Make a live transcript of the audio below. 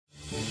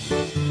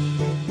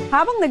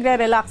Habang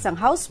nagre-relax ang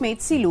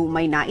housemate, si Lou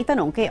may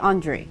naitanong kay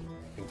Andre.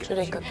 Should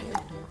I cook you?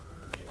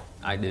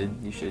 I did.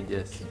 You should,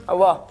 yes. Oh,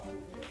 well.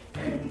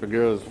 For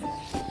girls.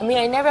 I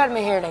mean, I never had my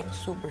hair like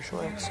super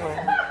short, so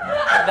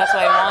that's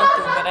why I want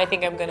to. But I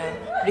think I'm gonna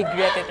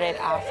regret it right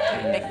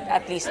after, like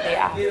at least day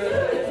after.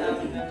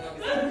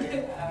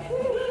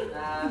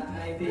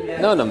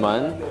 No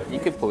naman.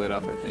 You could pull it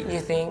off, I think. You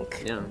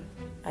think? Yeah.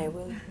 I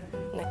will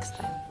next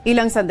time.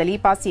 Ilang sandali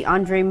pa si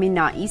Andre may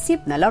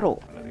naisip na laro.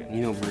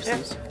 You know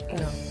versus?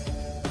 No.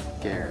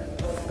 Gare.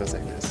 It goes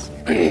like this.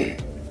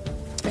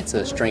 It's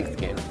a strength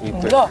game.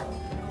 No.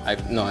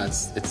 No,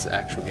 it's an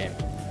actual game.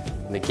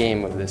 The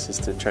game of this is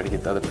to try to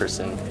get the other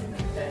person.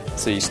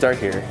 So you start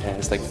here, and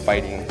it's like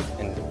fighting,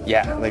 and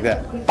yeah, like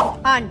that.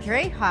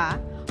 Andre, ha?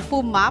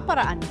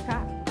 Pumaparaan ka.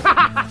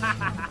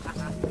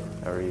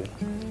 How are you?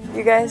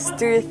 You guys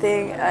do your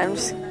thing. I'm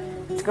just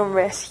gonna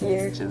rest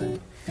here. Chilling.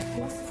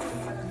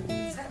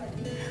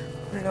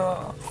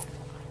 No.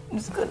 I'm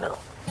just gonna.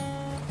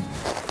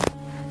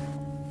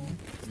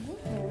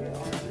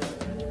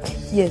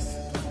 Yes.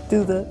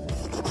 Do the.